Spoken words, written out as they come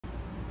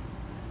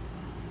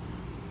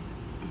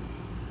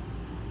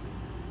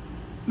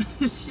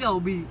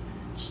Shelby.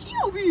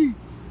 Shelby!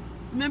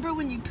 Remember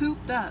when you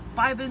pooped that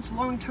 5-inch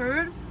long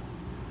turd?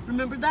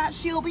 Remember that,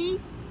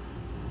 Shelby?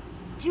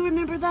 Do you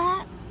remember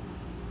that?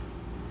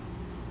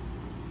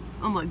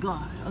 Oh my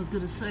God, I was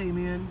gonna say,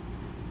 man,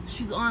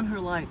 she's on her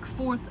like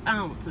 4th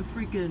ounce of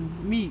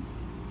freaking meat.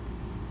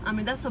 I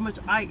mean, that's how much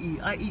I eat.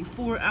 I eat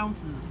 4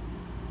 ounces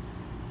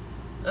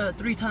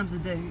 3 times a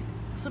day.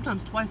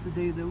 Sometimes twice a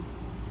day though.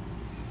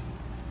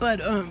 But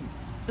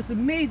it's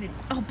amazing.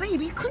 Oh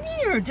baby, come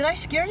here. Did I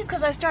scare you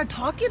because I started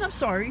talking? I'm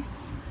sorry.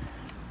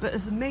 But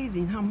it's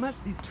amazing how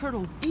much these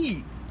turtles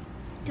eat.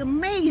 It's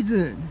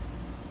amazing.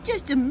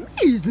 Just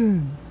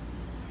amazing.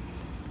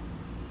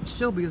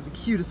 Shelby is the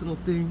cutest little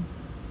thing.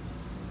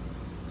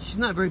 She's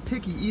not very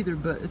picky either,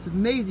 but it's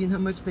amazing how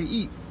much they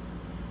eat.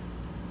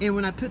 And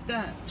when I put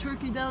that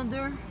turkey down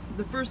there,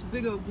 the first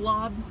big old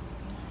glob,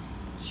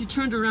 she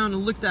turned around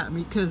and looked at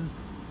me because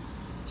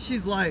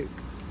she's like,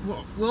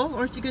 well,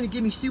 aren't you going to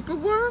give me super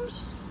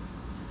worms?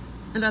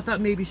 And I thought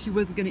maybe she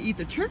wasn't going to eat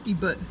the turkey,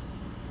 but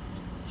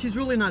she's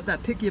really not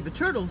that picky of a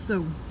turtle,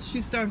 so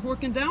she started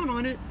horking down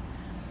on it,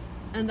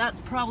 and that's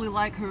probably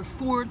like her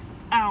 4th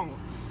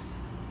ounce.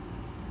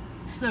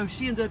 So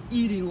she ended up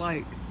eating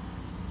like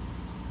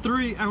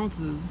 3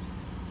 ounces,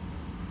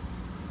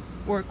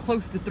 or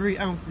close to 3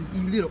 ounces,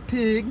 you little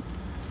pig.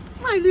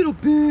 My little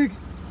pig.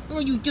 Oh,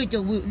 you just a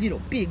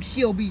little pig,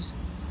 Shelby's.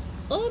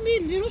 Oh, me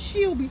little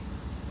Shelby.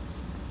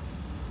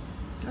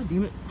 God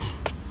damn it.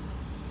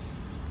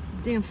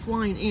 Damn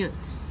flying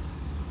ants.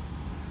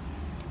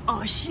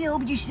 Oh,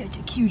 Shelby, you're such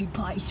a cutie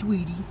pie,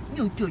 sweetie.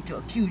 You're such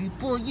a cutie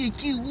pie,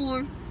 yes you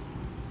are.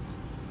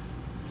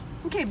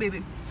 Okay,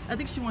 baby. I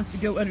think she wants to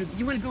go under.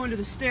 You want to go under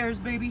the stairs,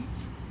 baby?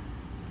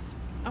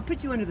 I'll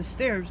put you under the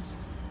stairs.